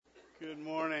Good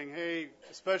morning. Hey,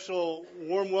 special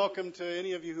warm welcome to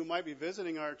any of you who might be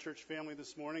visiting our church family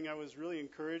this morning. I was really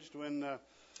encouraged when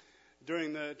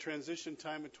during the transition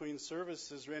time between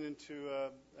services ran into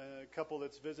a couple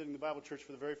that's visiting the Bible church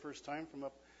for the very first time from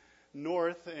up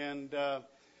north, and I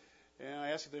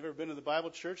asked if they've ever been to the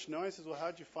Bible church. No, I said, well,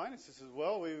 how'd you find us? He says,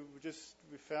 well, we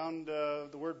found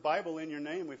the word Bible in your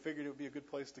name. We figured it would be a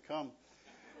good place to come,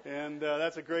 and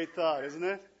that's a great thought, isn't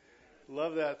it?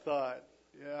 Love that thought.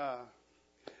 Yeah.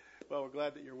 Well, we're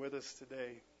glad that you're with us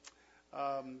today.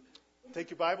 Take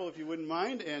your Bible, if you wouldn't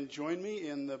mind, and join me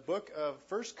in the book of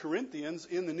 1 Corinthians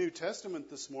in the New Testament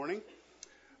this morning.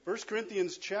 1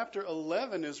 Corinthians chapter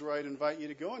 11 is where I'd invite you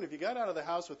to go. And if you got out of the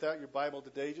house without your Bible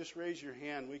today, just raise your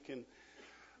hand. We can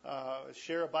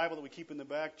share a Bible that we keep in the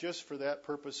back just for that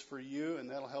purpose for you,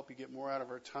 and that'll help you get more out of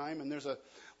our time. And there's a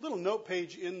little note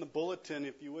page in the bulletin,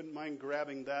 if you wouldn't mind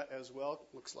grabbing that as well.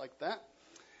 Looks like that.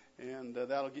 And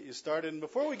that'll get you started. And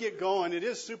before we get going, it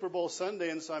is Super Bowl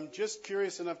Sunday, and so I'm just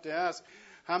curious enough to ask,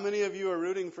 how many of you are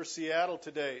rooting for Seattle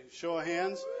today? Show of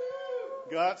hands.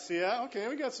 Got Seattle? Okay,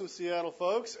 we got some Seattle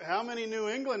folks. How many New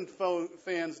England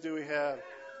fans do we have?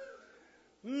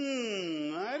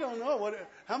 I don't know.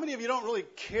 How many of you don't really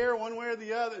care one way or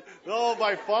the other? Oh,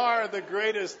 by far the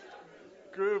greatest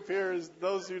group here is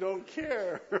those who don't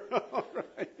care. All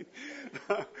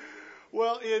right.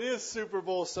 Well, it is Super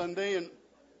Bowl Sunday,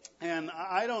 and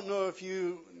I don't know if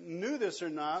you knew this or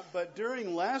not, but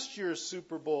during last year's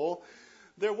Super Bowl,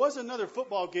 there was another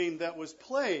football game that was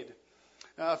played.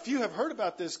 A few have heard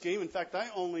about this game. In fact, I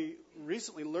only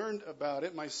recently learned about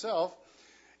it myself.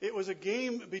 It was a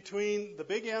game between the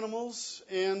big animals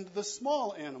and the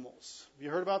small animals. Have you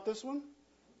heard about this one?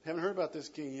 Haven't heard about this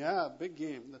game? Yeah, big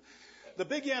game. The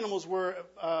big animals were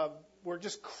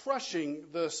just crushing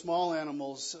the small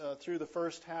animals through the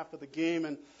first half of the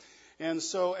game, and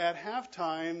so at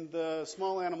halftime, the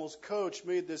small animals coach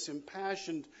made this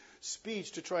impassioned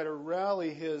speech to try to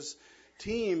rally his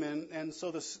team. And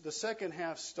so the second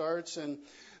half starts, and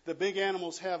the big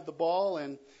animals have the ball.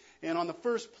 And on the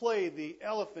first play, the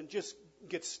elephant just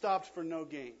gets stopped for no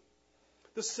gain.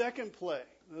 The second play,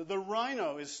 the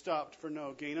rhino is stopped for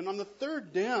no gain. And on the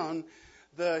third down,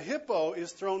 the hippo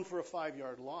is thrown for a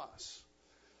 5-yard loss.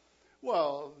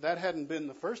 Well, that hadn't been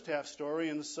the first half story,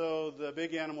 and so the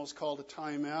big animals called a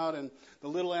timeout, and the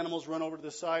little animals run over to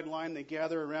the sideline. They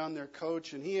gather around their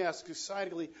coach, and he asks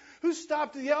excitedly, "Who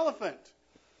stopped the elephant?"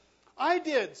 "I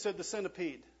did," said the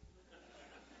centipede.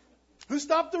 "Who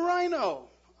stopped the rhino?"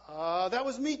 That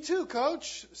was me too,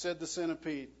 coach," said the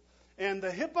centipede. "And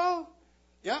the hippo?"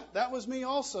 "Yeah, that was me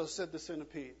also," said the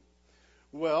centipede.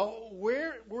 "Well,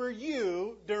 where were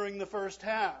you during the first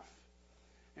half?"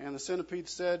 And the centipede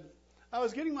said, "I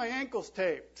was getting my ankles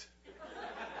taped."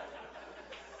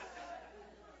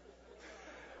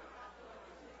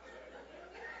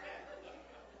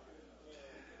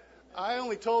 I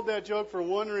only told that joke for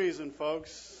one reason,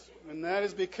 folks, and that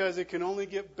is because it can only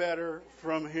get better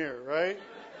from here, right?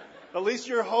 At least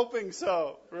you're hoping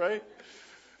so, right?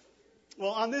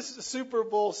 Well, on this Super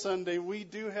Bowl Sunday, we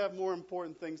do have more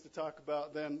important things to talk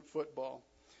about than football.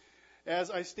 As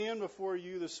I stand before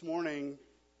you this morning,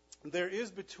 there is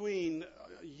between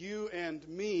you and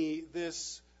me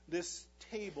this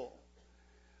table.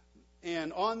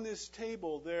 And on this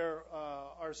table there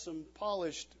are some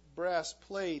polished brass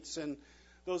plates. And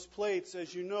those plates,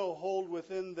 as you know, hold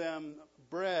within them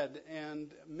bread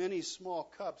and many small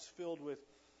cups filled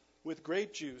with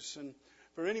grape juice. And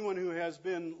for anyone who has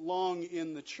been long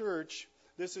in the church,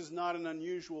 this is not an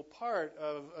unusual part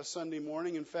of a Sunday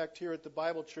morning. In fact, here at the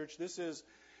Bible Church, this is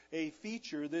a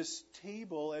feature. This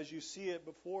table, as you see it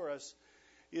before us,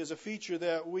 is a feature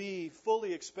that we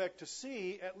fully expect to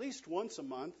see at least once a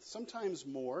month, sometimes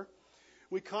more.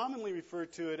 We commonly refer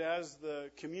to it as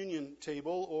the communion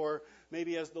table, or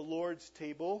maybe as the Lord's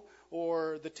table,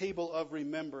 or the table of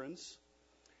remembrance.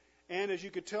 And as you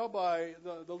could tell by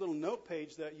the little note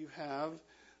page that you have,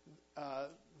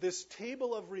 this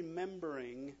table of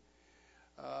remembering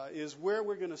is where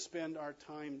we're going to spend our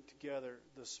time together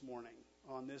this morning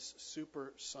on this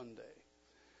Super Sunday.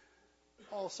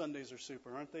 All Sundays are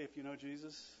super, aren't they, if you know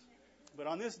Jesus? But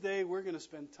on this day, we're going to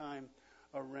spend time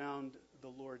around the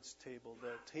Lord's table,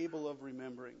 the table of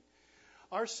remembering.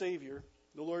 Our Savior,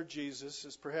 the Lord Jesus,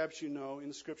 as perhaps you know,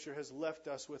 in Scripture has left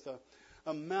us with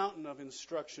a mountain of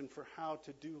instruction for how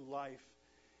to do life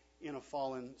in a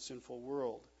fallen, sinful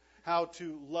world. How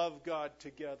to love God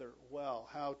together well,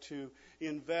 how to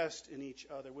invest in each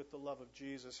other with the love of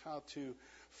Jesus, how to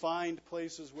find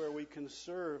places where we can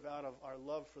serve out of our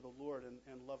love for the Lord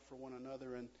and love for one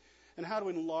another, and how to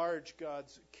enlarge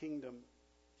God's kingdom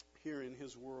here in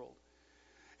His world.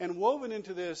 And woven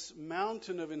into this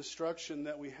mountain of instruction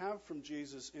that we have from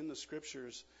Jesus in the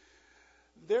Scriptures,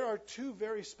 there are two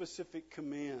very specific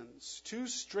commands, two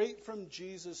straight from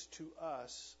Jesus to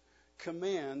us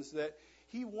commands that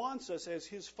he wants us as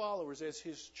his followers, as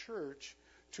his church,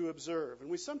 to observe.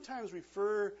 And we sometimes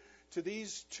refer to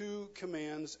these two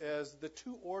commands as the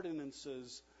two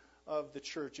ordinances of the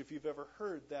church, if you've ever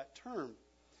heard that term.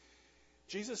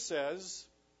 Jesus says,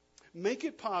 make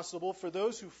it possible for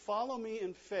those who follow me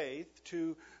in faith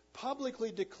to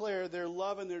publicly declare their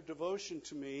love and their devotion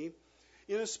to me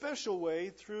in a special way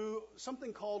through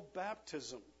something called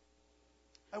baptism.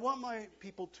 I want my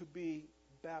people to be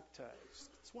baptized.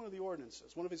 It's one of the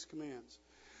ordinances, one of his commands.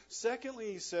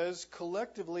 Secondly, he says,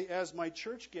 collectively, as my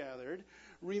church gathered,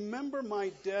 remember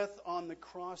my death on the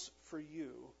cross for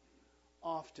you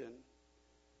often.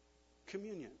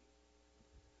 Communion.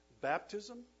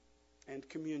 Baptism and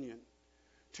communion.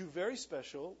 Two very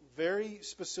special, very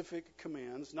specific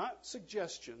commands, not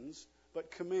suggestions,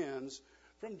 but commands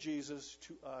from Jesus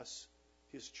to us,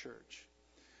 his church.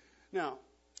 Now,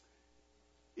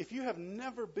 if you have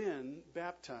never been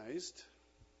baptized,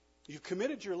 you've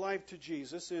committed your life to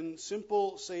Jesus in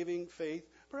simple saving faith,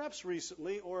 perhaps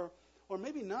recently or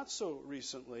maybe not so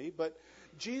recently, but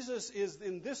Jesus is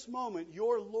in this moment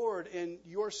your Lord and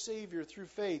your Savior through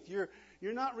faith.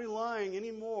 You're not relying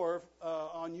anymore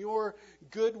on your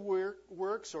good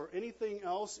works or anything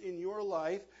else in your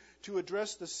life to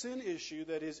address the sin issue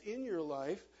that is in your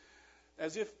life,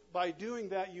 as if by doing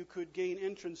that you could gain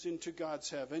entrance into God's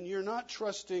heaven. You're not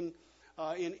trusting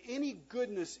in any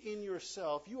goodness in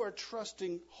yourself. You are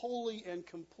trusting wholly and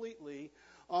completely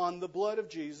on the blood of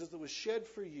Jesus that was shed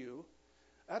for you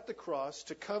at the cross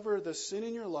to cover the sin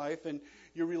in your life, and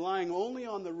you're relying only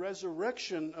on the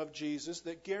resurrection of Jesus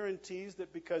that guarantees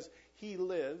that because he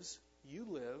lives, you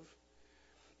live.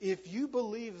 If you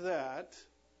believe that,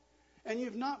 and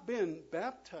you've not been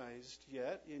baptized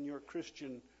yet in your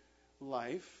Christian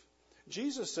life,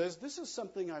 Jesus says, this is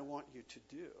something I want you to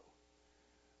do.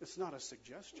 It's not a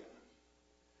suggestion.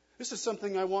 This is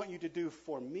something I want you to do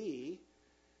for me,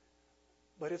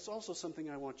 but it's also something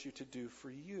I want you to do for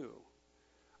you.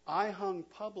 I hung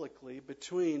publicly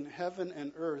between heaven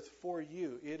and earth for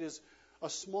you. It is a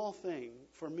small thing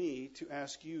for me to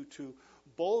ask you to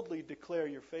boldly declare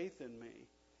your faith in me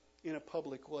in a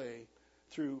public way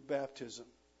through baptism.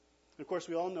 And of course,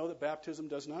 we all know that baptism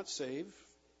does not save.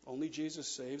 Only Jesus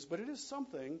saves, but it is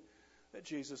something that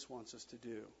Jesus wants us to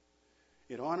do.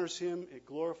 It honors him, it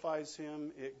glorifies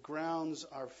him, it grounds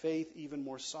our faith even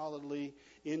more solidly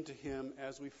into him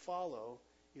as we follow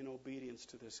in obedience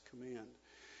to this command.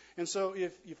 And so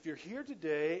if you're here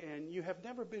today and you have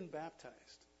never been baptized,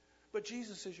 but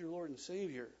Jesus is your Lord and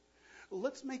Savior,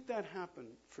 let's make that happen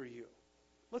for you.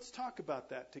 Let's talk about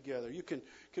that together. You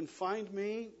can find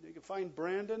me, you can find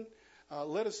Brandon.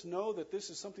 Let us know that this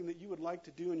is something that you would like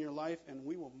to do in your life, and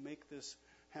we will make this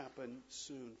happen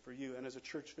soon for you. And as a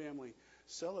church family,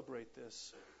 celebrate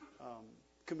this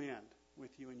command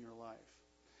with you in your life.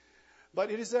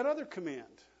 But it is that other command,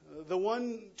 the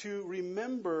one to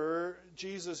remember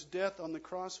Jesus' death on the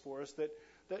cross for us,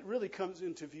 that really comes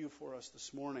into view for us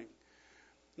this morning.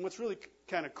 And what's really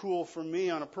kind of cool for me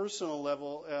on a personal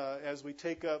level as we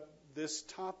take up this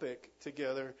topic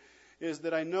together is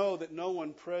that I know that no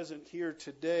one present here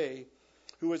today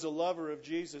who is a lover of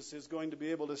Jesus is going to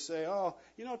be able to say, oh,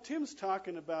 Tim's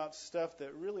talking about stuff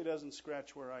that really doesn't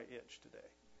scratch where I itch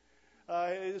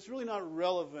today. It's really not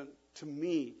relevant to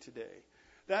me today.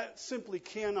 That simply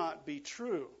cannot be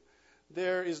true.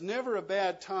 There is never a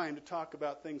bad time to talk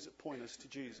about things that point us to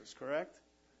Jesus, correct?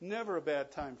 Never a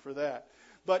bad time for that.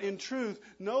 But in truth,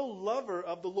 no lover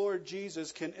of the Lord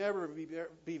Jesus can ever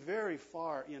be very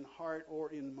far in heart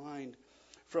or in mind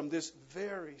from this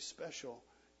very special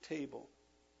table.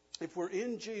 If we're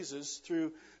in Jesus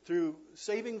through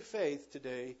saving faith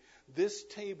today, this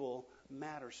table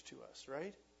matters to us,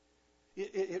 right?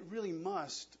 It really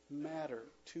must matter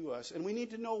to us. And we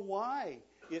need to know why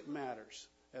it matters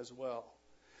as well.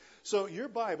 So your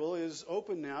Bible is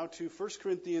open now to 1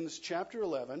 Corinthians chapter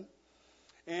 11.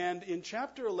 And in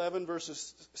chapter 11,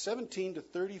 verses 17 to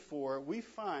 34, we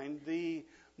find the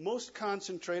most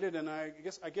concentrated, and I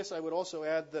guess I would also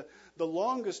add the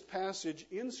longest passage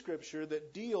in Scripture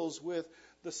that deals with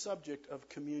the subject of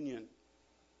communion.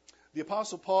 The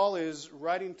Apostle Paul is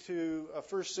writing to a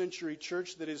first century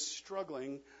church that is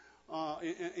struggling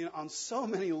on so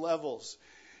many levels.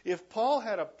 If Paul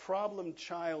had a problem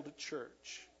child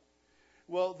church,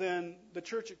 well, then the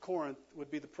church at Corinth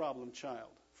would be the problem child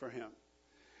for him.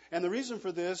 And the reason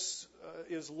for this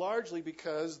is largely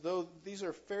because, though these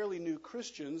are fairly new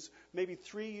Christians, maybe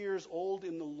 3 years old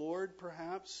in the Lord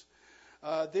perhaps,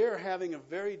 they're having a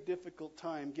very difficult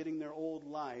time getting their old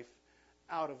life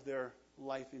out of their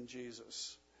life in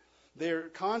Jesus. They're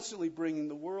constantly bringing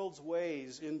the world's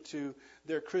ways into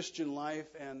their Christian life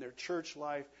and their church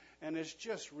life, and it's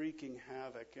just wreaking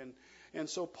havoc. And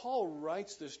so Paul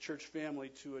writes this church family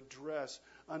to address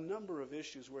a number of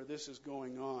issues where this is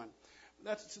going on.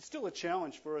 That's still a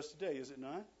challenge for us today, is it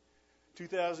not?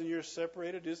 2,000 years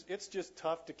separated, it's just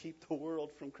tough to keep the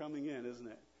world from coming in, isn't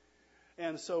it?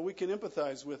 And so we can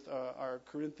empathize with our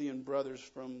Corinthian brothers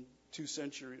from 2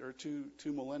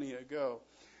 millennia ago.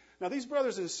 Now, these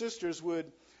brothers and sisters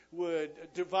would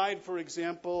divide, for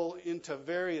example, into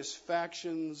various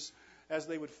factions as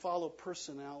they would follow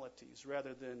personalities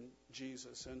rather than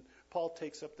Jesus. And Paul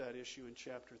takes up that issue in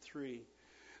chapter 3.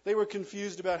 They were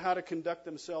confused about how to conduct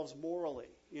themselves morally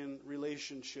in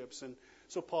relationships, and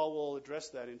so Paul will address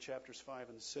that in chapters 5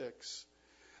 and 6.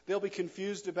 They'll be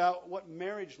confused about what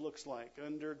marriage looks like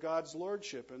under God's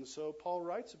lordship, and so Paul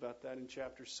writes about that in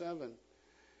chapter 7.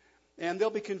 And they'll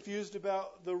be confused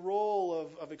about the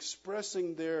role of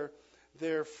expressing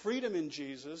their freedom in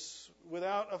Jesus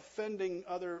without offending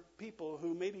other people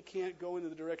who maybe can't go in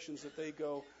the directions that they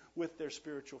go with their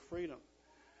spiritual freedom.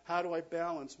 How do I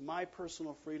balance my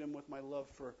personal freedom with my love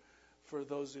for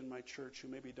those in my church who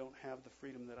maybe don't have the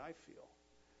freedom that I feel?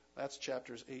 That's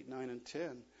chapters 8, 9, and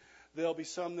 10. There'll be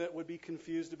some that would be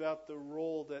confused about the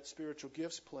role that spiritual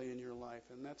gifts play in your life,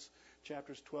 and that's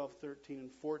chapters 12, 13,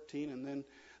 and 14. And then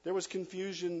there was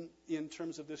confusion in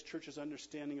terms of this church's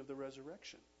understanding of the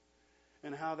resurrection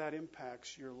and how that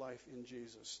impacts your life in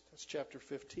Jesus. That's chapter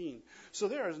 15. So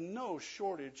there is no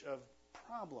shortage of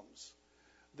problems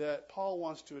that Paul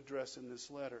wants to address in this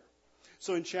letter.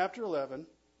 So in chapter 11,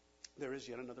 there is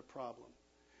yet another problem.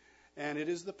 And it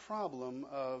is the problem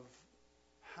of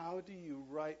how do you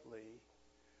rightly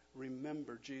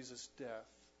remember Jesus' death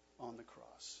on the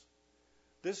cross?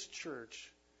 This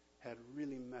church had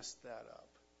really messed that up.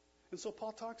 And so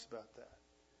Paul talks about that.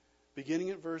 Beginning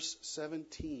at verse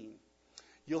 17,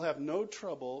 you'll have no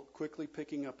trouble quickly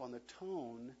picking up on the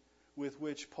tone with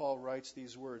which Paul writes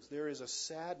these words. There is a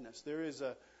sadness, there is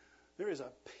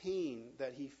a pain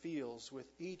that he feels with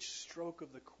each stroke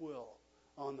of the quill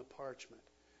on the parchment.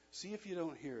 See if you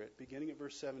don't hear it. Beginning at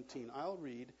verse 17. I'll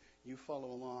read, you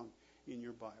follow along in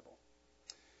your Bible.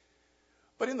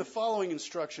 But in the following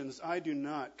instructions, I do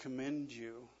not commend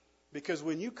you, because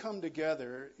when you come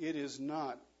together, it is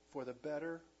not for the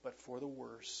better, but for the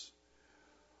worse.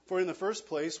 For in the first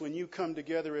place, when you come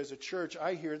together as a church,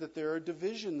 I hear that there are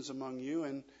divisions among you,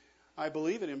 and I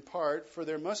believe it in part, for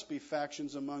there must be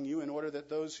factions among you in order that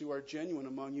those who are genuine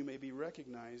among you may be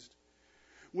recognized.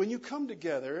 When you come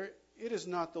together, it is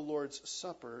not the Lord's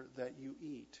supper that you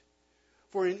eat.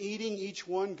 For in eating, each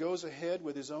one goes ahead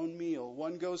with his own meal.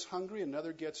 One goes hungry,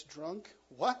 another gets drunk.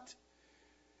 What?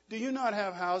 Do you not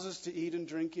have houses to eat and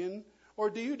drink in? Or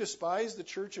do you despise the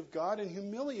church of God and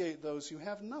humiliate those who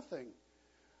have nothing?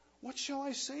 What shall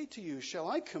I say to you? Shall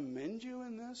I commend you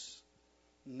in this?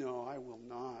 No, I will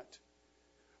not.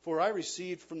 For I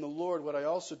received from the Lord what I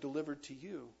also delivered to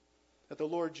you, that the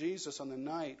Lord Jesus, on the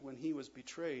night when he was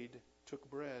betrayed, took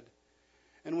bread.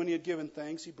 And when he had given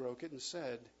thanks, he broke it and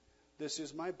said, This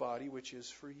is my body, which is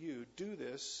for you. Do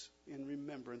this in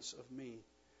remembrance of me.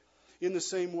 In the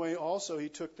same way also he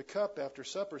took the cup after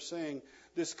supper, saying,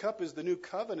 This cup is the new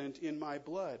covenant in my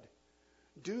blood.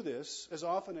 Do this as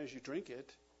often as you drink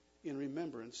it in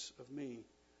remembrance of me.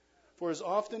 For as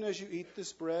often as you eat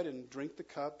this bread and drink the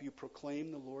cup, you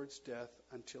proclaim the Lord's death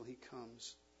until he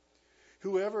comes.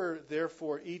 Whoever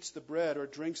therefore eats the bread or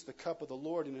drinks the cup of the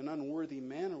Lord in an unworthy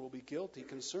manner will be guilty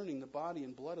concerning the body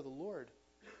and blood of the Lord.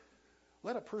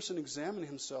 Let a person examine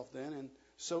himself then, and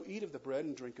so eat of the bread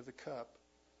and drink of the cup.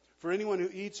 For anyone who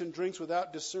eats and drinks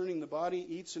without discerning the body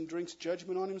eats and drinks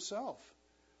judgment on himself.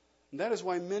 And that is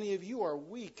why many of you are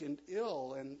weak and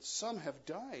ill, and some have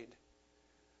died.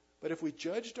 But if we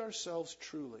judged ourselves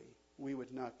truly, we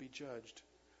would not be judged.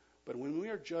 But when we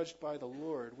are judged by the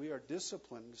Lord, we are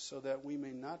disciplined so that we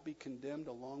may not be condemned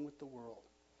along with the world.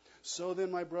 So then,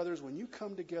 my brothers, when you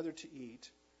come together to eat,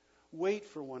 wait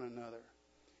for one another.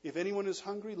 If anyone is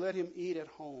hungry, let him eat at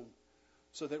home,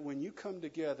 so that when you come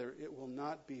together, it will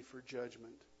not be for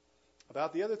judgment.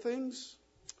 About the other things,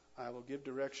 I will give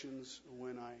directions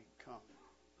when I come.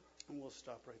 And we'll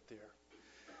stop right there.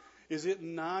 Is it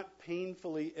not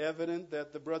painfully evident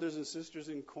that the brothers and sisters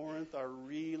in Corinth are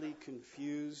really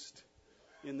confused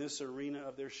in this arena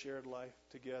of their shared life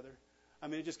together? I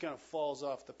mean, it just kind of falls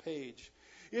off the page.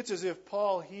 It's as if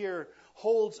Paul here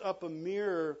holds up a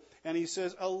mirror and he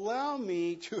says, allow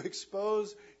me to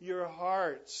expose your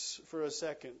hearts for a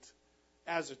second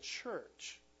as a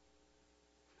church.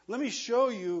 Let me show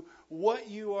you what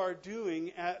you are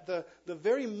doing at the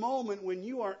very moment when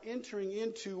you are entering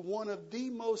into one of the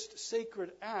most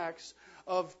sacred acts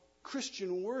of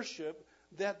Christian worship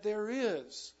that there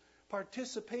is.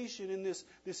 Participation in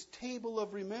this table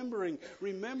of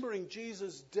remembering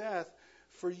Jesus' death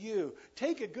for you.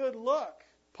 Take a good look,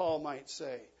 Paul might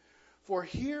say, for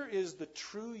here is the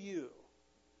true you,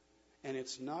 and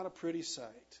it's not a pretty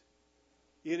sight.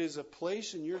 It is a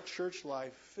place in your church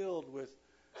life filled with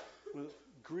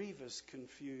grievous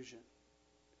confusion.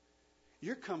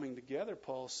 You're coming together,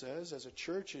 Paul says, as a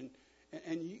church, and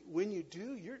when you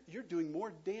do, you're doing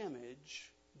more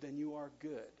damage than you are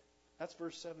good. That's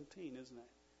verse 17, isn't it?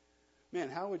 Man,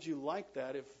 how would you like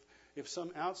that if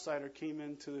some outsider came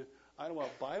into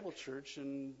Idlewild Bible Church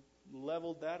and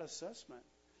leveled that assessment?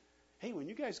 Hey, when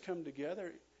you guys come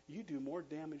together, you do more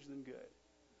damage than good.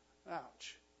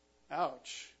 Ouch.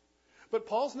 Ouch. But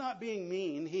Paul's not being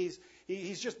mean. He's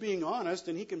just being honest,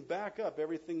 and he can back up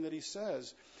everything that he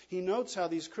says. He notes how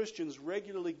these Christians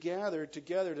regularly gathered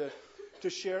together to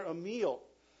share a meal.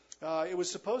 It was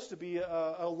supposed to be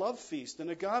a love feast, an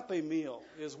agape meal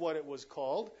is what it was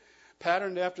called,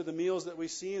 patterned after the meals that we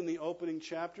see in the opening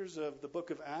chapters of the book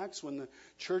of Acts when the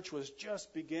church was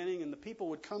just beginning and the people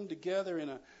would come together in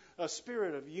a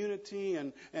spirit of unity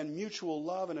and mutual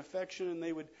love and affection, and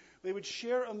they would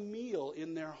share a meal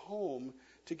in their home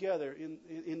together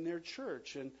in their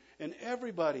church, and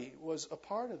everybody was a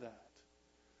part of that.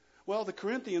 Well, the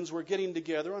Corinthians were getting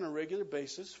together on a regular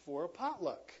basis for a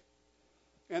potluck.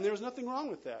 And there was nothing wrong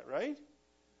with that, right?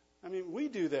 I mean, we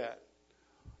do that.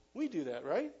 We do that,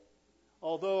 right?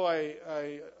 Although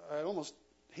I almost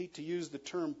hate to use the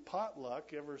term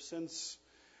potluck ever since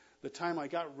the time I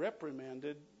got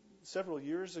reprimanded several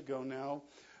years ago now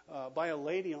by a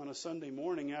lady on a Sunday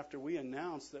morning after we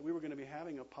announced that we were going to be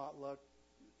having a potluck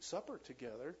supper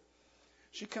together.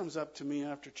 She comes up to me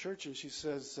after church and she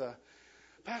says,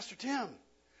 Pastor Tim,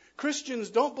 Christians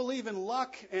don't believe in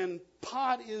luck, and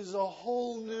pot has a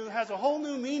whole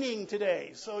new meaning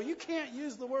today. So you can't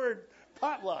use the word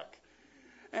potluck.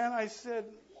 And I said,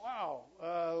 wow,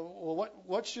 well,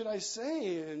 what should I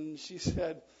say? And she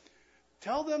said,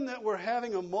 tell them that we're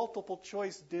having a multiple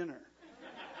choice dinner.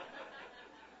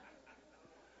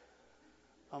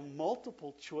 A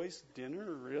multiple choice dinner,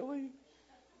 really?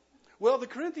 Well, the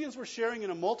Corinthians were sharing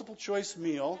in a multiple choice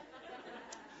meal,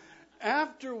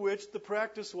 after which the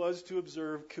practice was to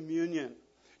observe communion,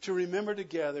 to remember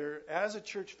together as a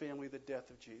church family the death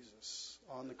of Jesus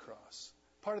on the cross,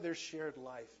 part of their shared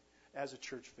life as a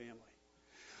church family.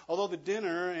 Although the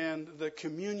dinner and the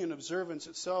communion observance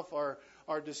itself are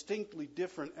distinctly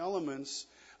different elements,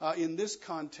 in this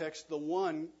context, the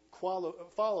one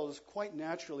follows quite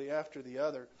naturally after the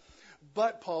other.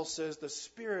 But, Paul says, the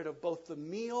spirit of both the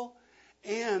meal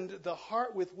and the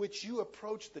heart with which you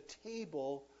approach the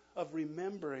table of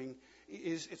remembering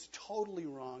it's totally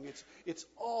wrong. It's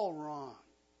all wrong.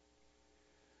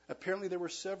 Apparently there were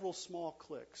several small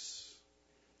cliques,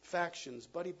 factions,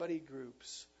 buddy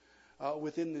groups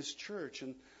within this church.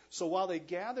 And so while they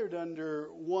gathered under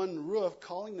one roof,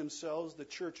 calling themselves the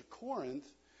Church of Corinth,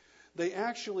 they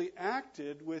actually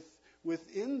acted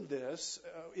within this,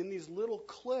 in these little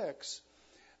cliques,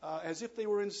 as if they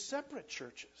were in separate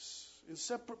churches, in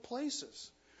separate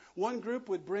places. One group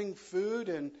would bring food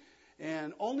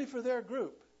and only for their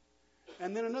group.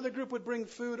 And then another group would bring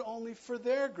food only for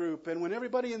their group. And when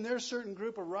everybody in their certain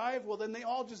group arrived, well, then they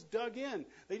all just dug in.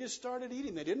 They just started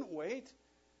eating. They didn't wait.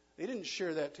 They didn't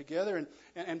share that together.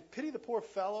 And pity the poor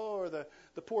fellow or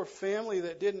the poor family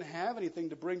that didn't have anything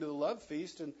to bring to the love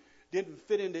feast and didn't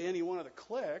fit into any one of the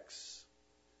cliques.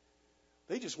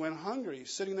 They just went hungry,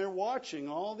 sitting there watching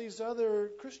all these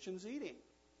other Christians eating.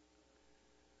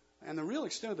 And the real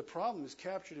extent of the problem is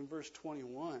captured in verse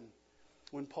 21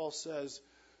 when Paul says,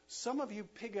 some of you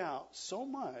pig out so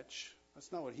much,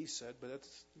 that's not what he said, but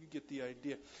you get the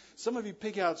idea. Some of you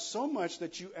pig out so much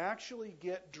that you actually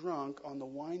get drunk on the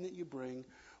wine that you bring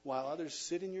while others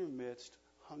sit in your midst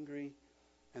hungry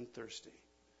and thirsty.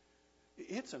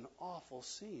 It's an awful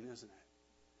scene, isn't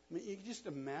it? I mean, you can just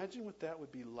imagine what that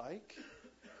would be like.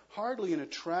 Hardly an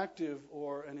attractive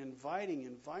or an inviting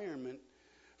environment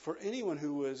for anyone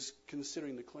who was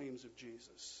considering the claims of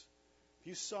Jesus. If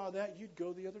you saw that, you'd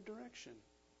go the other direction.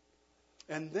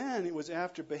 And then it was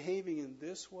after behaving in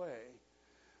this way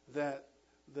that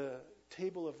the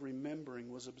table of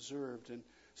remembering was observed. And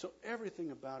so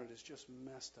everything about it is just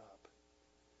messed up.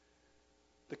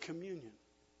 The communion,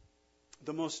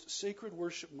 the most sacred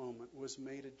worship moment, was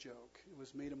made a joke. It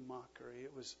was made a mockery.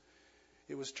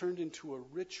 It was turned into a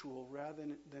ritual rather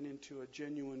than into a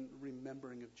genuine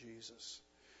remembering of Jesus.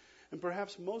 And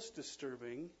perhaps most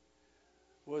disturbing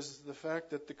was the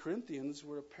fact that the Corinthians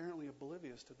were apparently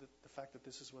oblivious to the fact that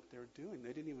this is what they were doing.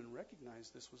 They didn't even recognize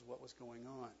this was what was going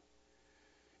on.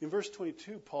 In verse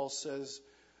 22, Paul says,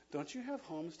 "Don't you have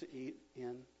homes to eat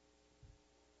in?"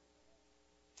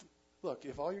 Look,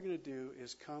 if all you're going to do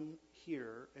is come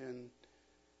here and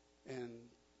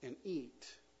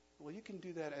eat, well, you can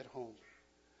do that at home.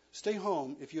 Stay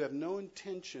home if you have no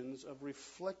intentions of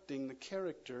reflecting the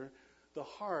character, the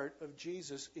heart of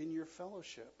Jesus in your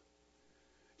fellowship.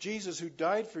 Jesus, who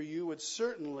died for you, would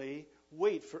certainly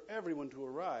wait for everyone to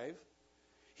arrive.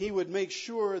 He would make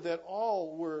sure that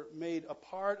all were made a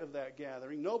part of that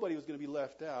gathering. Nobody was going to be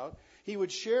left out. He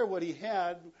would share what he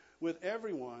had with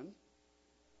everyone,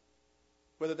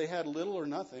 whether they had little or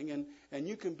nothing, and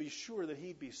you can be sure that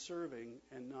he'd be serving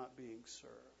and not being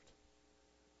served.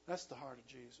 That's the heart of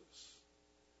Jesus.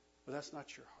 But that's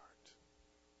not your heart.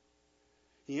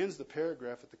 He ends the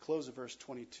paragraph at the close of verse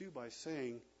 22 by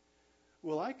saying,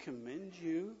 "Will I commend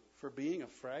you for being a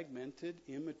fragmented,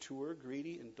 immature,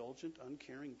 greedy, indulgent,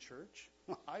 uncaring church?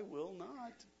 I will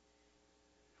not.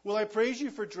 Will I praise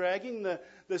you for dragging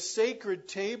the sacred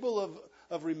table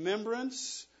of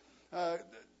remembrance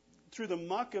through the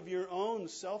muck of your own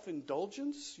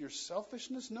self-indulgence, your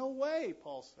selfishness? No way,"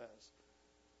 Paul says.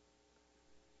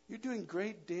 You're doing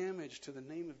great damage to the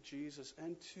name of Jesus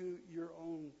and to your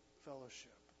own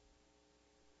fellowship.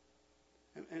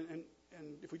 And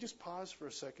if we just pause for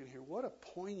a second here, what a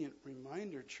poignant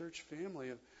reminder, church family,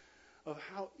 of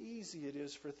how easy it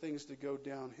is for things to go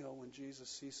downhill when Jesus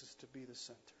ceases to be the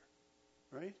center.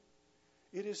 Right?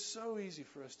 It is so easy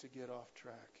for us to get off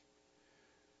track.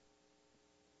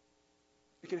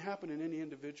 It can happen in any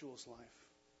individual's life.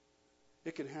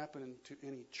 It can happen to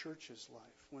any church's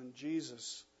life when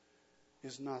Jesus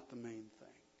is not the main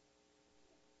thing.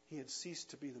 He had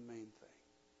ceased to be the main thing.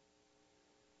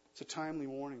 It's a timely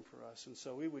warning for us. And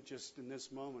so we would just, in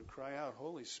this moment, cry out,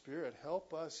 "Holy Spirit,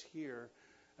 help us here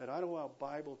at Idlewild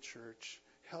Bible Church.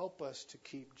 Help us to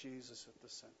keep Jesus at the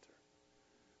center.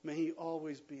 May he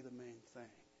always be the main thing."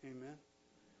 Amen?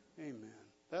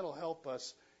 Amen. That'll help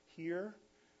us here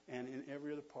and in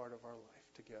every other part of our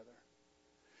life together.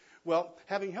 Well,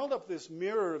 having held up this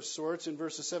mirror of sorts in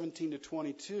verses 17 to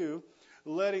 22,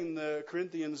 letting the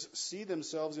Corinthians see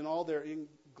themselves in all their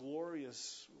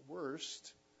inglorious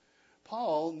worst,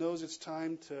 Paul knows it's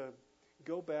time to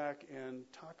go back and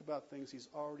talk about things he's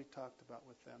already talked about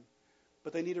with them.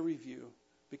 But they need a review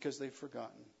because they've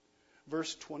forgotten.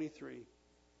 Verse 23.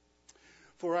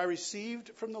 "For I received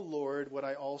from the Lord what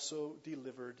I also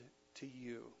delivered to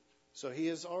you." So he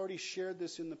has already shared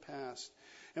this in the past.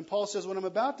 And Paul says, what I'm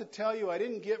about to tell you, I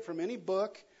didn't get from any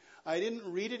book. I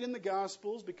didn't read it in the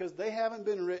Gospels because they haven't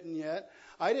been written yet.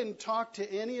 I didn't talk to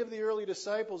any of the early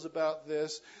disciples about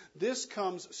this. This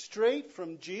comes straight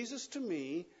from Jesus to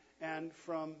me and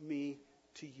from me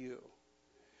to you.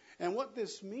 And what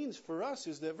this means for us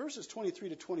is that verses 23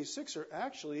 to 26 are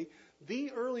actually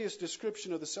the earliest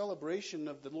description of the celebration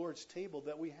of the Lord's table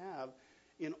that we have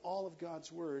in all of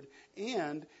God's Word.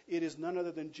 And it is none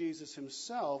other than Jesus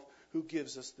himself who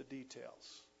gives us the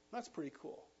details. That's pretty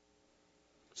cool.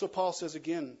 So Paul says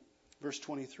again, verse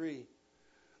 23,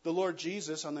 "The Lord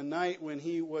Jesus, on the night when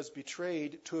he was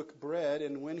betrayed, took bread,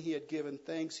 and when he had given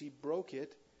thanks, he broke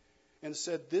it and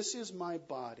said, 'This is my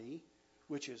body,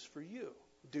 which is for you.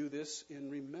 Do this in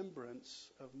remembrance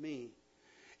of me.'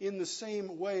 In the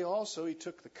same way also he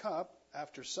took the cup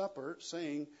after supper,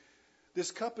 saying,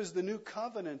 'This cup is the new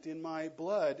covenant in my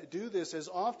blood. Do this as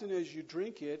often as you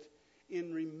drink it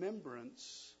in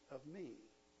remembrance of me.'"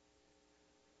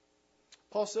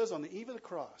 Paul says on the eve of the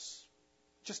cross,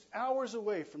 just hours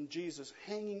away from Jesus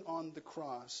hanging on the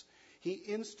cross, he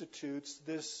institutes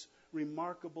this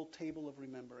remarkable table of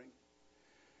remembering.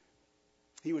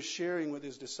 He was sharing with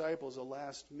his disciples a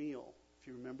last meal, if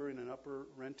you remember, in an upper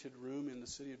rented room in the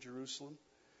city of Jerusalem.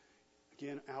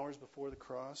 Again, hours before the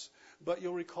cross. But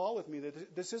you'll recall with me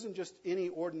that this isn't just any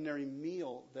ordinary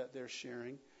meal that they're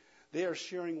sharing. They are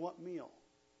sharing what meal?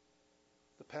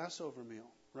 The Passover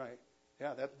meal, right?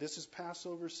 Yeah, this is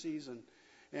Passover season.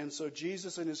 And so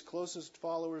Jesus and his closest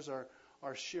followers are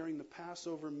sharing the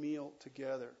Passover meal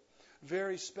together.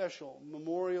 Very special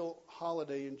memorial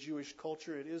holiday in Jewish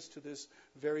culture. It is to this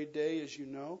very day, as you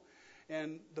know.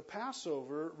 And the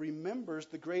Passover remembers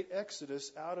the great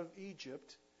exodus out of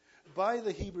Egypt by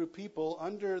the Hebrew people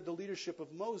under the leadership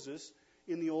of Moses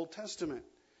in the Old Testament.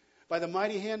 By the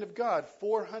mighty hand of God,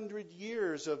 400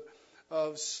 years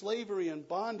of slavery and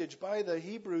bondage by the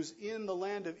Hebrews in the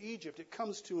land of Egypt. It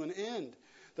comes to an end.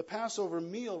 The Passover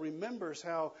meal remembers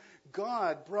how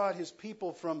God brought his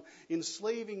people from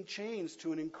enslaving chains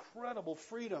to an incredible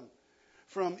freedom,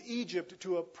 from Egypt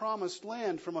to a promised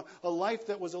land, from a life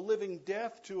that was a living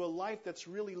death to a life that's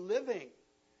really living.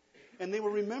 And they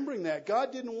were remembering that.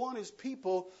 God didn't want his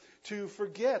people to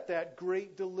forget that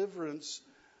great deliverance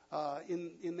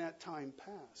in that time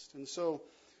past. And so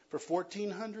for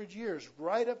 1,400 years,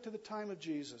 right up to the time of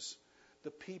Jesus,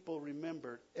 the people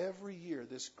remembered every year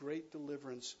this great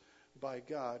deliverance by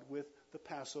God with the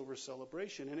Passover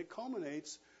celebration. And it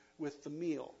culminates with the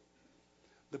meal.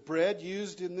 The bread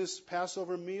used in this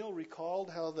Passover meal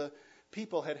recalled how the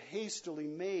people had hastily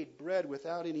made bread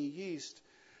without any yeast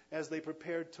as they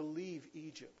prepared to leave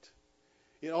Egypt.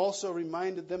 It also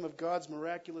reminded them of God's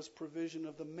miraculous provision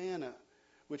of the manna,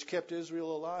 which kept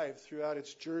Israel alive throughout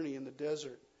its journey in the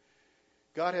desert.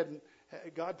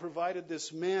 God provided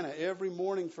this manna every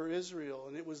morning for Israel,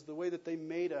 and it was the way that they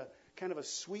made a kind of a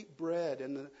sweet bread,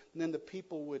 and then the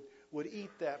people would eat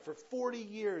that. For 40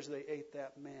 years they ate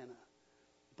that manna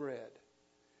bread,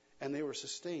 and they were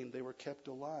sustained. They were kept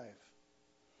alive.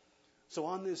 So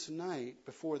on this night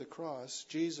before the cross,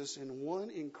 Jesus, in one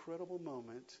incredible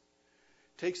moment,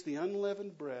 takes the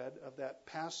unleavened bread of that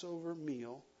Passover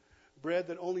meal, bread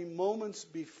that only moments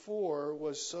before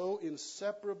was so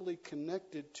inseparably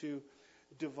connected to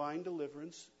divine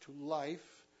deliverance, to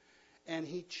life, and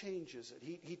he changes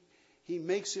it. He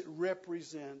makes it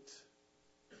represent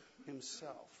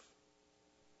himself.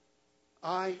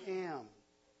 I am,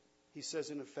 he says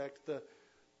in effect,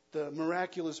 the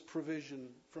miraculous provision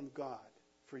from God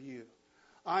for you.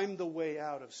 I'm the way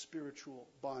out of spiritual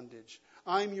bondage.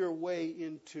 I'm your way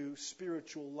into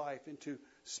spiritual life, into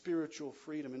spiritual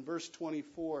freedom. In verse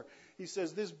 24, he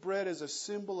says, this bread is a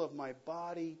symbol of my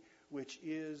body, which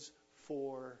is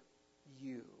for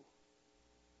you.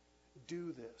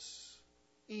 Do this.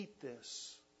 Eat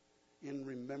this in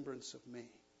remembrance of me.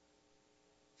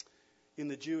 In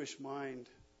the Jewish mind,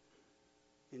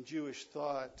 in Jewish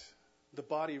thought, the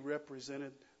body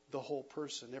represented the whole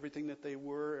person, everything that they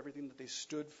were, everything that they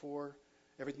stood for,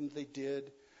 everything that they did.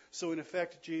 So in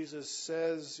effect, Jesus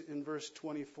says in verse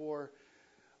 24,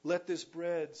 let this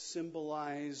bread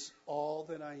symbolize all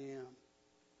that I am.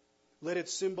 Let it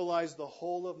symbolize the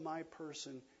whole of my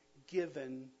person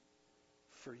given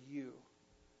for you,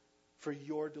 for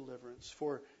your deliverance,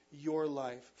 for your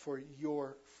life, for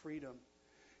your freedom.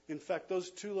 In fact, those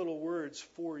two little words,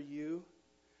 for you,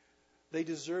 they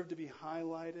deserve to be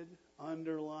highlighted,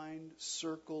 underlined,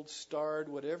 circled, starred,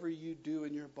 whatever you do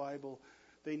in your Bible.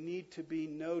 They need to be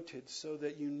noted so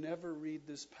that you never read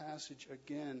this passage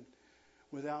again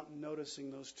without noticing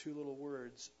those two little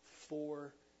words,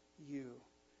 for you.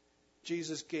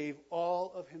 Jesus gave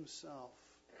all of himself.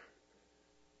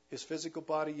 His physical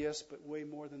body, yes, but way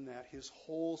more than that. His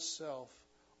whole self,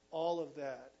 all of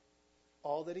that,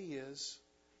 all that he is,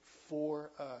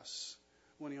 for us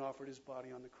when he offered his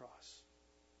body on the cross.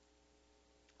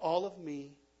 All of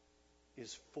me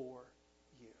is for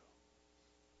you.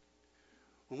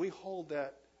 When we hold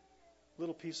that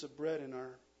little piece of bread in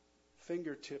our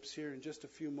fingertips here in just a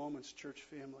few moments, church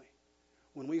family,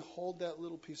 when we hold that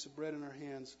little piece of bread in our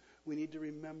hands, we need to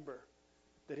remember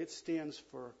that it stands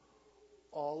for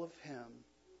all of him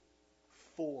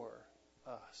for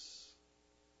us.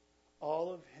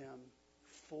 All of him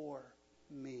for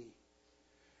me.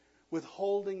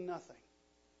 Withholding nothing.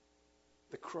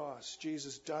 The cross,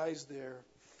 Jesus dies there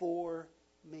for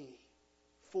me,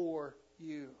 for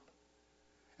you.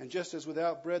 And just as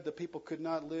without bread the people could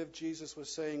not live, Jesus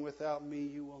was saying, without me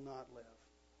you will not live.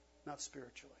 Not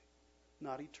spiritually,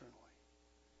 not eternally.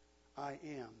 I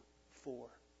am for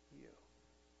you.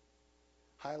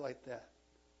 Highlight that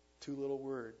two little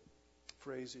word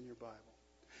phrase in your Bible.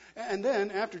 And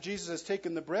then, after Jesus has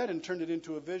taken the bread and turned it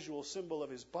into a visual symbol of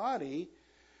his body,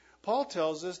 Paul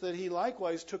tells us that he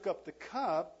likewise took up the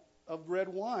cup of red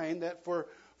wine that for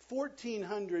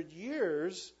 1,400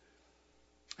 years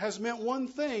has meant one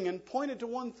thing and pointed to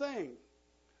one thing,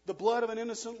 the blood of an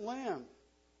innocent lamb.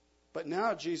 But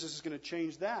now Jesus is going to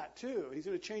change that too. He's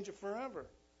going to change it forever.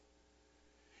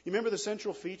 You remember the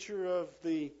central feature of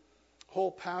the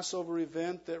whole Passover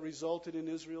event that resulted in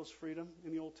Israel's freedom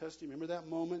in the Old Testament? Remember that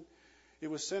moment?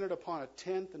 It was centered upon a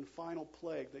 10th and final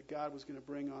plague that God was going to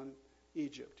bring on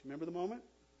Egypt. Remember the moment?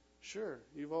 Sure.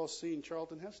 You've all seen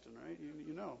Charlton Heston, right?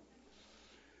 You know.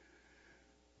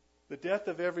 The death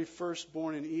of every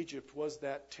firstborn in Egypt was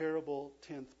that terrible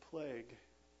 10th plague.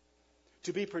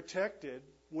 To be protected,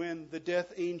 when the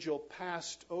death angel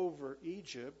passed over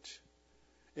Egypt,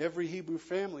 every Hebrew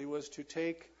family was to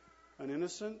take an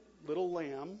innocent little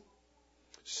lamb,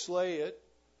 slay it,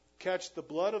 catch the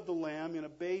blood of the lamb in a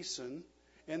basin,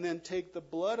 and then take the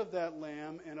blood of that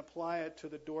lamb and apply it to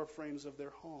the door frames of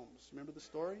their homes. Remember the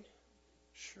story?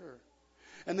 Sure.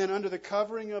 And then under the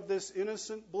covering of this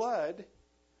innocent blood,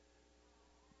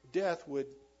 death would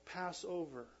pass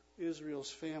over Israel's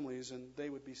families and they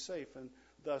would be safe. And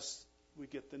thus we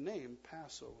get the name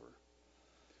Passover.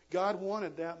 God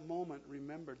wanted that moment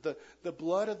remembered. The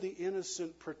blood of the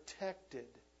innocent protected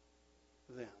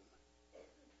them.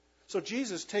 So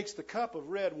Jesus takes the cup of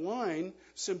red wine,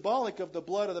 symbolic of the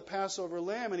blood of the Passover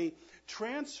lamb, and he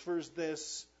transfers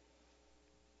this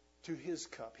to his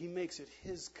cup. He makes it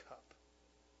his cup.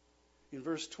 In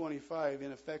verse 25,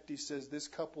 in effect, he says, this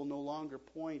cup will no longer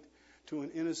point to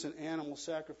an innocent animal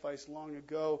sacrificed long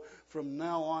ago. From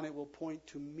now on, it will point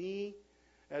to me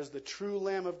as the true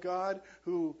Lamb of God,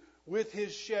 who with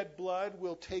his shed blood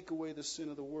will take away the sin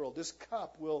of the world. This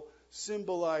cup will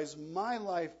symbolize my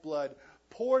lifeblood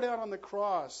poured out on the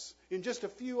cross in just a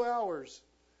few hours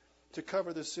to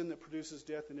cover the sin that produces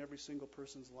death in every single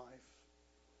person's life.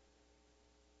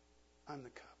 I'm the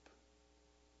cup.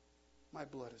 My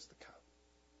blood is the cup.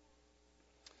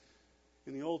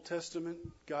 In the Old Testament,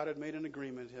 God had made an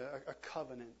agreement, a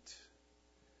covenant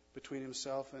between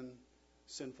himself and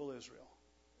sinful Israel.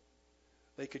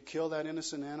 They could kill that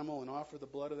innocent animal and offer the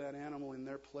blood of that animal in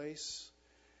their place,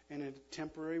 and in a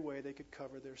temporary way they could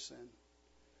cover their sin.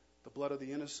 The blood of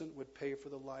the innocent would pay for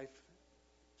the life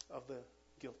of the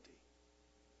guilty.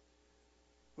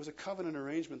 It was a covenant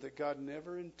arrangement that God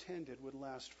never intended would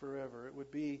last forever. It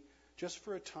would be just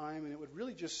for a time, and it would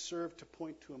really just serve to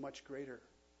point to a much greater,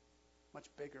 much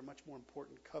bigger, much more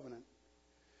important covenant.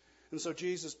 And so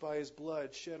Jesus, by his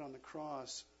blood shed on the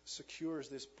cross, secures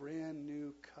this brand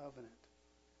new covenant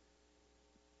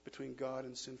between God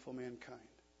and sinful mankind.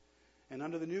 And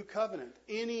under the new covenant,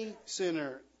 any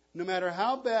sinner, no matter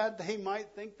how bad they might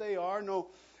think they are,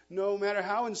 no matter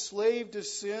how enslaved to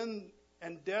sin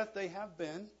and death they have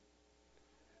been,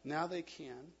 now they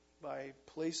can, by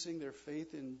placing their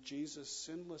faith in Jesus'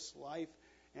 sinless life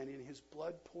and in his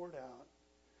blood poured out,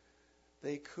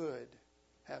 they could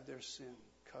have their sin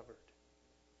covered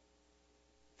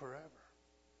forever.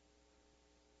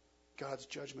 God's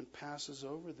judgment passes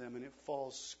over them, and it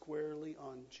falls squarely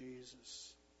on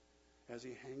Jesus as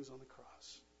he hangs on the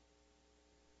cross.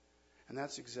 And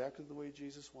that's exactly the way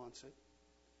Jesus wants it.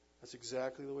 That's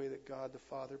exactly the way that God the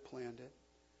Father planned it.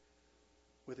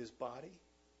 With his body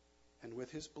and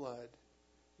with his blood,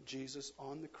 Jesus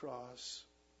on the cross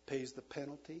pays the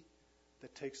penalty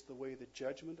that takes away the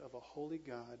judgment of a holy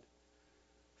God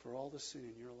for all the sin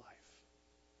in your life,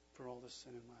 for all the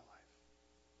sin in my life.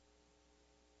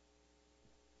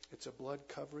 It's a blood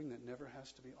covering that never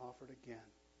has to be offered again.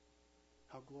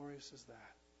 How glorious is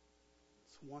that?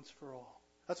 It's once for all.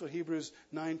 That's what Hebrews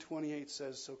 9:28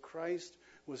 says. So Christ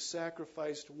was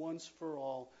sacrificed once for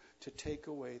all to take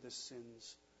away the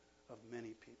sins of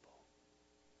many people.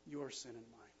 Your sin and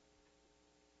mine.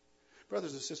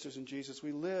 Brothers and sisters in Jesus,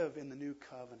 we live in the new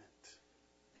covenant.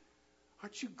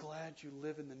 Aren't you glad you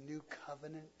live in the new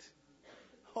covenant?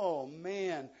 Oh,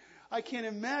 man. I can't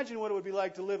imagine what it would be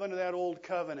like to live under that old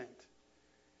covenant.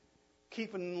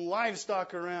 Keeping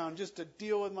livestock around just to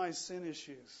deal with my sin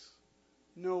issues.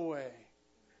 No way.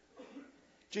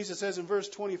 Jesus says in verse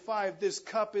 25, this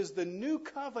cup is the new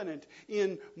covenant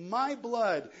in my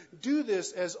blood. Do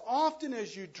this as often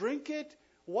as you drink it.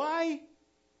 Why?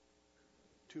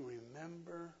 To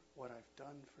remember what I've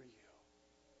done for you.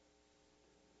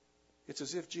 It's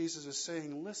as if Jesus is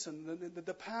saying, listen,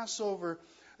 the Passover,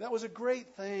 that was a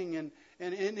great thing. And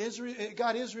in Israel, it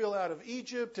got Israel out of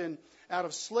Egypt and out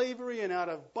of slavery and out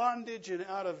of bondage and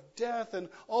out of death and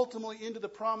ultimately into the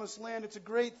promised land. It's a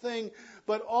great thing.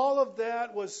 But all of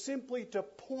that was simply to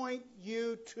point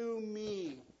you to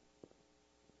me.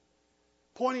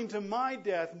 Pointing to my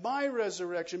death, my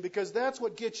resurrection, because that's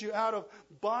what gets you out of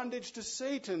bondage to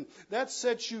Satan. That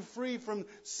sets you free from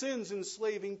sin's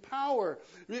enslaving power.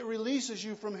 It releases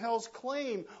you from hell's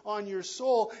claim on your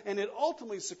soul, and it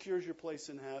ultimately secures your place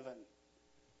in heaven.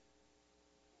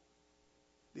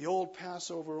 The old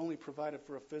Passover only provided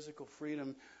for a physical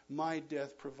freedom. My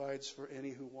death provides for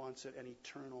any who wants it an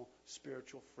eternal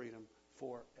spiritual freedom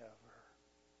forever.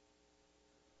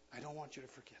 I don't want you to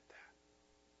forget that.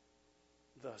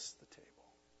 Thus the table.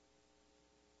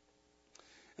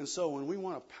 And so when we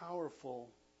want a powerful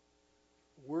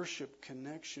worship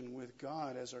connection with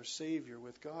God as our Savior,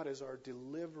 with God as our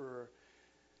deliverer,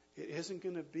 it isn't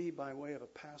going to be by way of a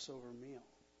Passover meal,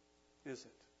 is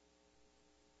it?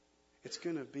 It's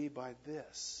going to be by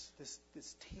this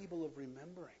table of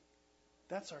remembering.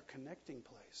 That's our connecting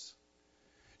place.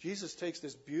 Jesus takes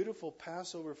this beautiful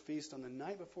Passover feast on the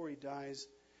night before he dies,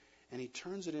 and he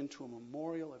turns it into a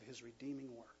memorial of his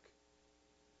redeeming work.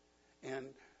 And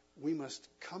we must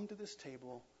come to this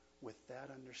table with that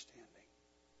understanding,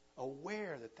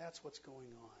 aware that that's what's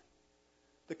going on.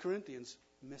 The Corinthians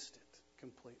missed it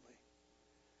completely.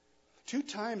 2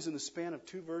 times in the span of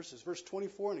 2 verses, verse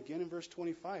 24 and again in verse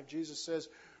 25, Jesus says,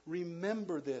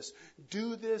 remember this.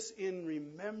 Do this in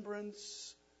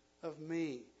remembrance of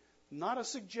me. Not a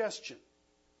suggestion,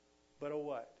 but a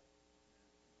what?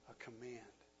 A command.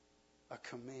 A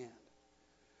command.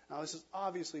 Now this is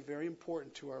obviously very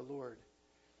important to our Lord.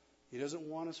 He doesn't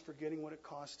want us forgetting what it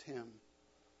cost him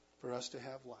for us to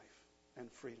have life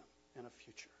and freedom and a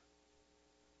future.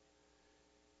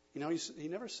 You know, he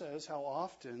never says how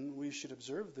often we should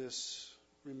observe this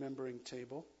remembering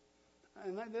table.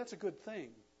 And that's a good thing,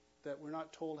 that we're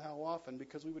not told how often,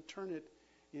 because we would turn it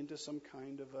into some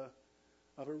kind of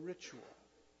a ritual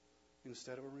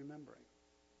instead of a remembering.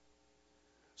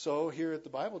 So here at the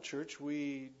Bible Church,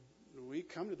 we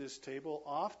come to this table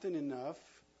often enough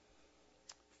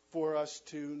for us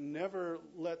to never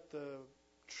let the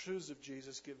truths of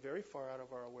Jesus get very far out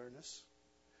of our awareness,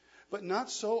 but not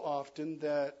so often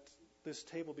that this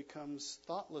table becomes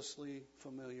thoughtlessly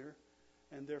familiar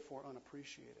and therefore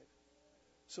unappreciated.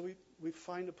 So we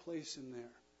find a place in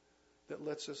there that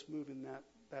lets us move in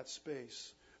that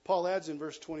space. Paul adds in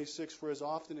verse 26, for as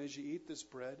often as you eat this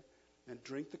bread and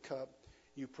drink the cup,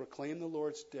 you proclaim the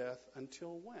Lord's death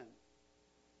until when?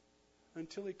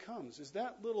 Until he comes. Is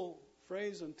that little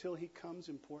phrase, until he comes,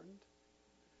 important?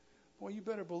 Well, you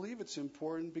better believe it's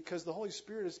important, because the Holy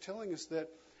Spirit is telling us that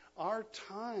our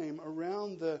time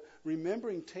around the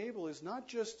remembering table is not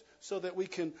just so that we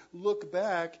can look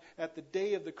back at the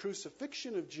day of the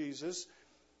crucifixion of Jesus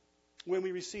when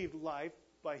we received life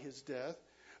by his death,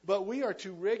 but we are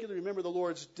to regularly remember the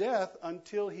Lord's death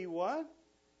until he what?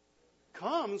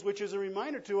 Comes, which is a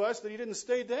reminder to us that he didn't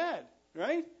stay dead,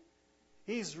 right?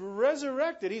 He's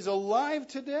resurrected. He's alive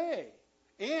today.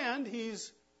 And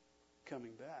he's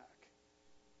coming back.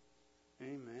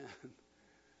 Amen.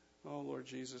 Oh, Lord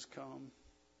Jesus, come.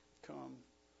 Come.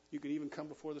 You can even come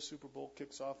before the Super Bowl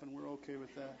kicks off, and we're okay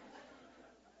with that.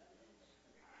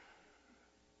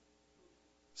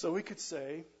 So we could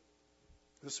say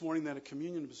this morning that a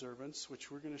communion observance,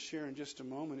 which we're going to share in just a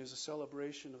moment, is a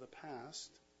celebration of the past,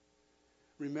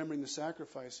 remembering the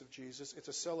sacrifice of Jesus. It's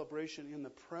a celebration in the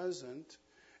present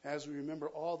as we remember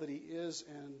all that he is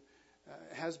and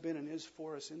has been and is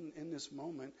for us in this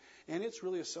moment. And it's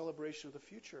really a celebration of the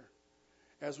future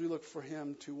as we look for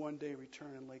him to one day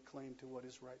return and lay claim to what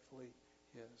is rightfully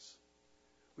his.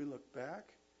 We look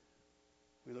back,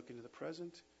 we look into the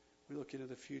present, we look into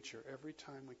the future every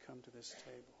time we come to this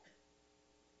table.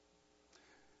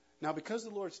 Now, because the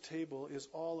Lord's table is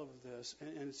all of this,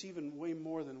 and it's even way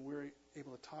more than we're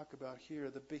able to talk about here,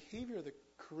 the behavior of the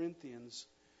Corinthians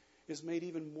is made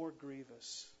even more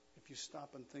grievous if you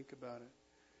stop and think about it.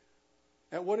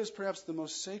 At what is perhaps the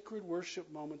most sacred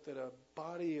worship moment that a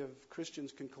body of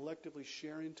Christians can collectively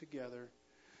share in together,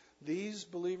 these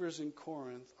believers in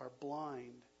Corinth are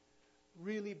blind,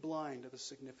 really blind to the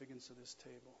significance of this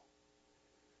table.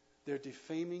 They're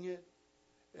defaming it,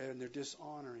 and they're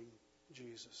dishonoring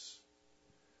Jesus.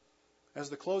 As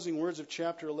the closing words of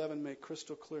chapter 11 make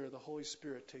crystal clear, the Holy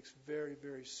Spirit takes very,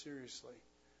 very seriously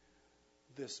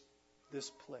this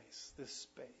place, this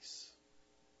space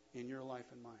in your life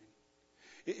and mine.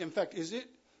 In fact, let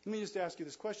me just ask you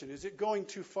this question. Is it going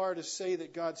too far to say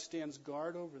that God stands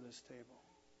guard over this table?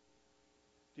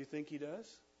 Do you think he does?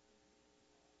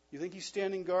 You think he's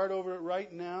standing guard over it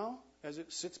right now as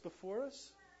it sits before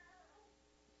us?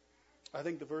 I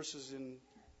think the verses in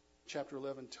chapter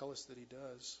 11 tell us that he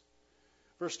does.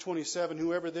 Verse 27,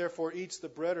 whoever therefore eats the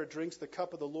bread or drinks the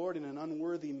cup of the Lord in an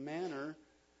unworthy manner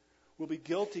will be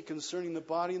guilty concerning the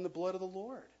body and the blood of the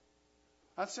Lord.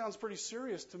 That sounds pretty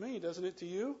serious to me, doesn't it to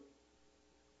you?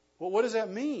 Well, what does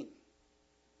that mean?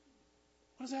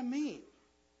 What does that mean?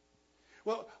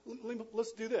 Well,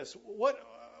 let's do this.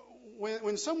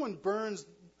 When someone burns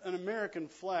an American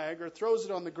flag or throws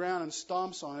it on the ground and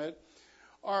stomps on it,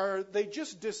 are they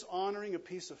just dishonoring a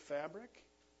piece of fabric?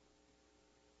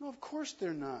 No, of course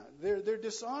they're not. They're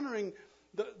dishonoring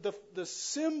the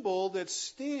symbol that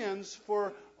stands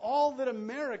for all that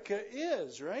America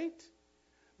is, right?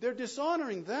 They're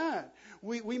dishonoring that.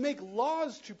 We make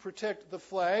laws to protect the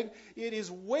flag. It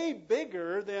is way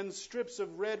bigger than strips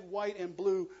of red, white, and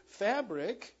blue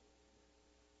fabric.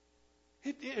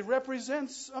 It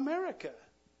represents America.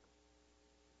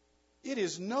 It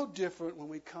is no different when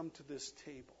we come to this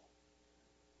table.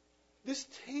 This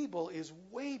table is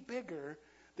way bigger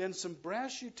than some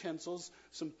brass utensils,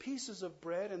 some pieces of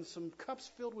bread, and some cups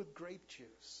filled with grape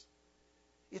juice.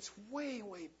 It's way,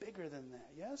 way bigger than that,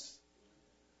 yes?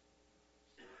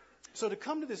 So to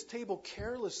come to this table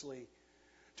carelessly,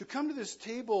 to come to this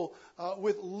table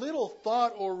with little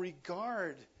thought or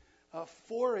regard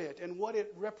for it and what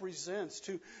it represents,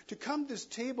 to come to this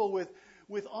table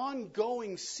with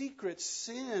ongoing secret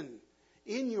sin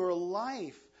in your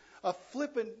life, a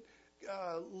flippant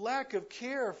lack of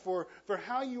care for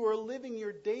how you are living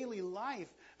your daily life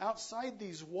outside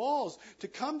these walls, to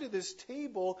come to this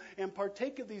table and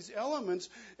partake of these elements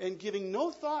and giving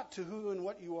no thought to who and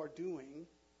what you are doing,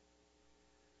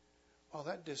 well,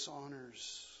 that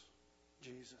dishonors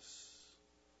Jesus.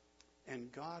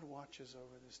 And God watches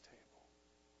over this table.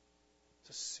 It's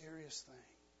a serious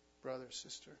thing, brother,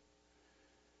 sister.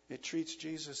 It treats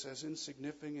Jesus as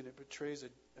insignificant. It betrays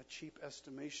a cheap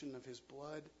estimation of his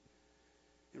blood.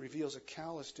 It reveals a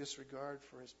callous disregard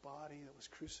for his body that was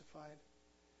crucified.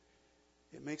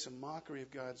 It makes a mockery of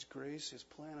God's grace, his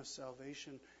plan of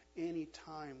salvation, any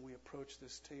time we approach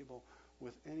this table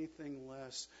with anything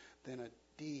less than a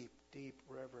deep, deep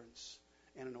reverence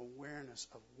and an awareness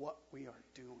of what we are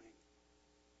doing.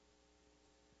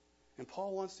 And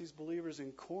Paul wants these believers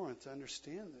in Corinth to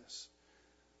understand this.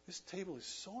 This table is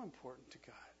so important to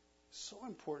God, so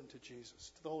important to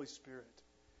Jesus, to the Holy Spirit.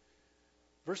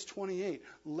 Verse 28,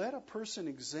 let a person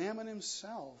examine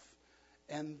himself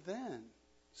and then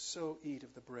so eat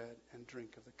of the bread and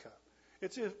drink of the cup.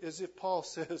 It's as if Paul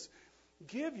says,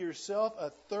 give yourself a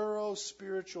thorough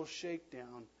spiritual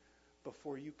shakedown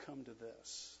before you come to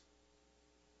this.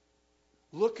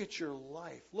 Look at your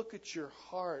life. Look at your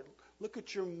heart. Look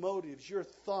at your motives, your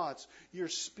thoughts, your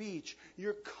speech,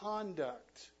 your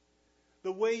conduct,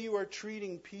 the way you are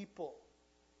treating people,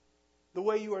 the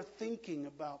way you are thinking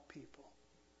about people,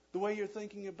 the way you're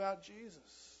thinking about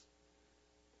Jesus.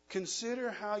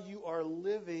 Consider how you are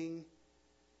living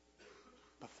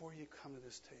before you come to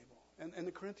this table. And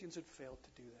the Corinthians had failed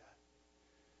to do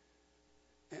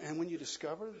that. And when you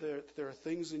discover that there are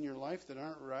things in your life that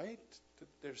aren't right, that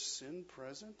there's sin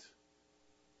present,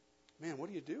 man, what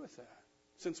do you do with that?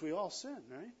 Since we all sin,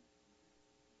 right?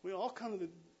 We all come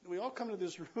to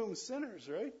this room sinners,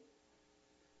 right?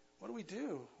 What do we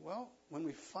do? Well, when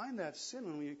we find that sin,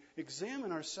 when we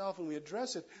examine ourselves and we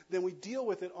address it, then we deal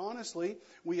with it honestly.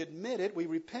 We admit it, we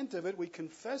repent of it, we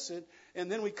confess it,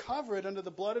 and then we cover it under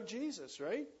the blood of Jesus,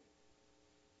 right?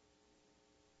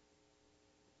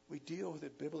 We deal with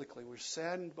it biblically. We're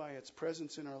saddened by its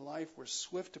presence in our life. We're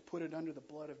swift to put it under the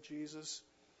blood of Jesus.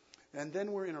 And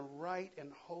then we're in a right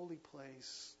and holy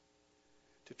place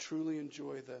to truly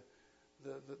enjoy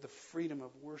the freedom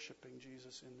of worshiping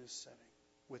Jesus in this setting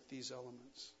with these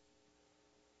elements.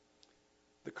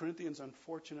 The Corinthians,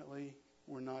 unfortunately,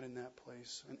 were not in that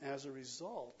place. And as a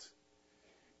result,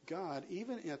 God,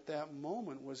 even at that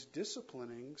moment, was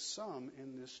disciplining some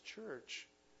in this church,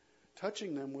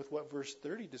 touching them with what verse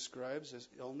 30 describes as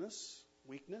illness,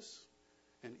 weakness,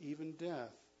 and even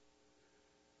death.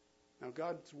 Now,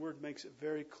 God's word makes it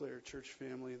very clear, church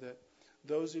family, that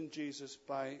those in Jesus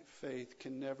by faith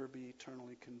can never be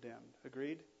eternally condemned.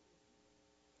 Agreed?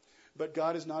 But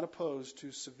God is not opposed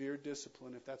to severe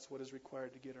discipline if that's what is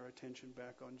required to get our attention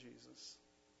back on Jesus.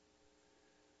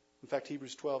 In fact,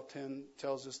 Hebrews 12:10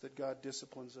 tells us that God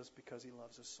disciplines us because he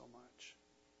loves us so much.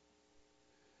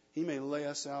 He may lay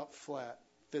us out flat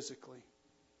physically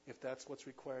if that's what's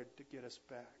required to get us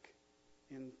back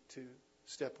into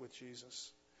step with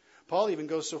Jesus. Paul even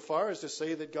goes so far as to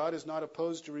say that God is not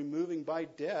opposed to removing by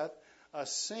death a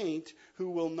saint who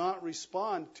will not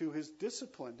respond to his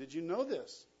discipline. Did you know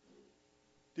this?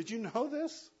 Did you know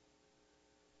this?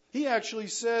 He actually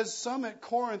says some at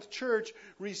Corinth church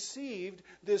received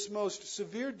this most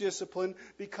severe discipline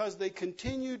because they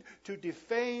continued to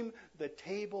defame the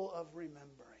table of remembering.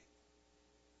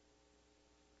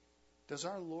 Does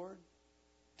our Lord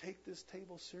take this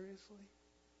table seriously?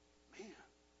 Man.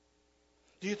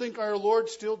 Do you think our Lord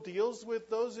still deals with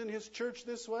those in his church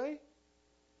this way?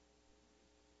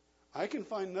 I can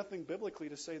find nothing biblically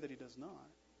to say that he does not.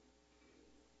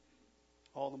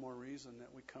 All the more reason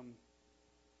that we come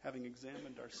having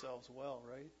examined ourselves well,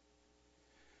 right?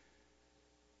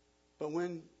 But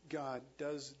when God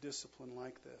does discipline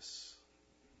like this,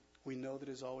 we know that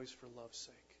it is always for love's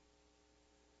sake.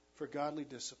 For godly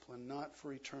discipline, not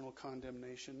for eternal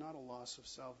condemnation, not a loss of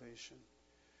salvation.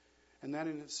 And that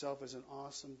in itself is an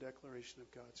awesome declaration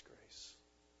of God's grace.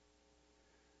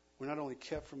 We're not only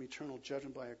kept from eternal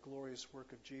judgment by a glorious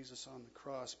work of Jesus on the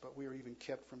cross, but we are even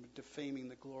kept from defaming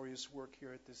the glorious work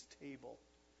here at this table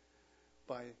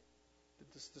by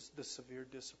the severe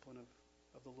discipline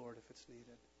of the Lord if it's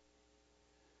needed.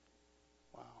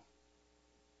 Wow.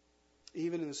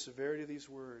 Even in the severity of these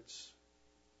words,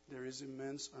 there is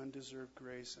immense undeserved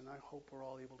grace, and I hope we're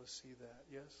all able to see that.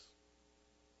 Yes?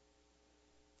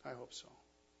 I hope so.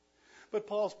 But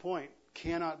Paul's point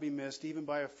cannot be missed even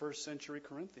by a first century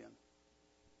Corinthian.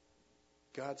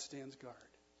 God stands guard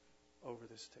over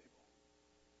this table.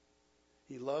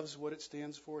 He loves what it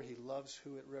stands for. He loves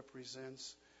who it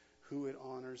represents, who it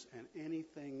honors, and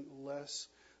anything less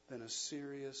than a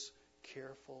serious,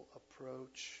 careful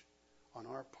approach on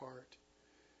our part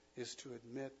is to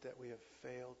admit that we have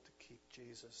failed to keep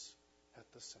Jesus at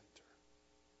the center.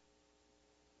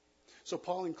 So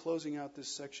Paul, in closing out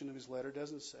this section of his letter,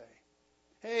 doesn't say,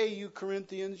 hey, you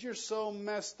Corinthians, you're so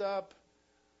messed up.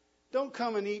 Don't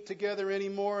come and eat together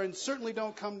anymore, and certainly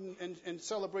don't come and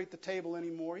celebrate the table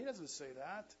anymore. He doesn't say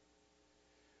that.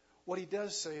 What he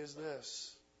does say is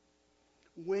this.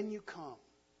 When you come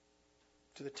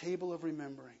to the table of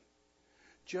remembering,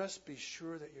 just be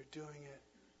sure that you're doing it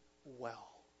well.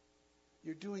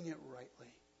 You're doing it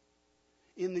rightly.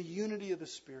 In the unity of the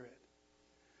Spirit.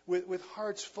 With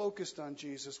hearts focused on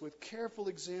Jesus, with careful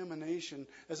examination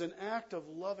as an act of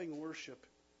loving worship,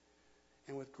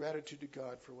 and with gratitude to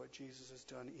God for what Jesus has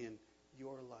done in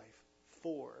your life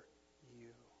for you.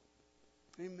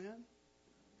 Amen?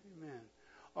 Amen.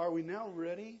 Are we now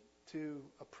ready to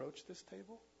approach this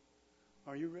table?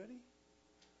 Are you ready?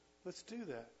 Let's do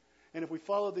that. And if we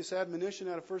follow this admonition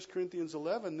out of 1 Corinthians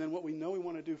 11, then what we know we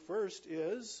want to do first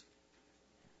is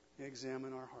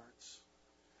examine our hearts.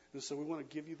 And so we want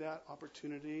to give you that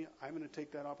opportunity. I'm going to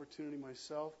take that opportunity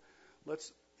myself.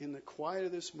 Let's, in the quiet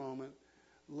of this moment,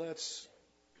 let's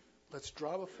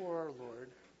draw before our Lord,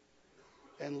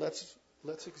 and let's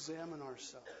examine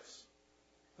ourselves.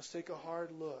 Let's take a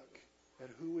hard look at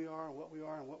who we are and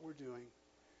what we're doing.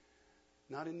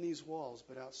 Not in these walls,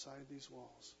 but outside these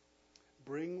walls.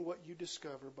 Bring what you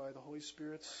discover by the Holy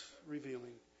Spirit's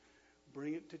revealing.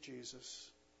 Bring it to Jesus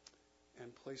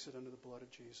and place it under the blood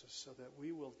of Jesus so that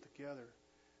we will together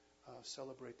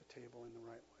celebrate the table in the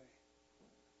right way.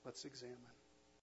 Let's examine.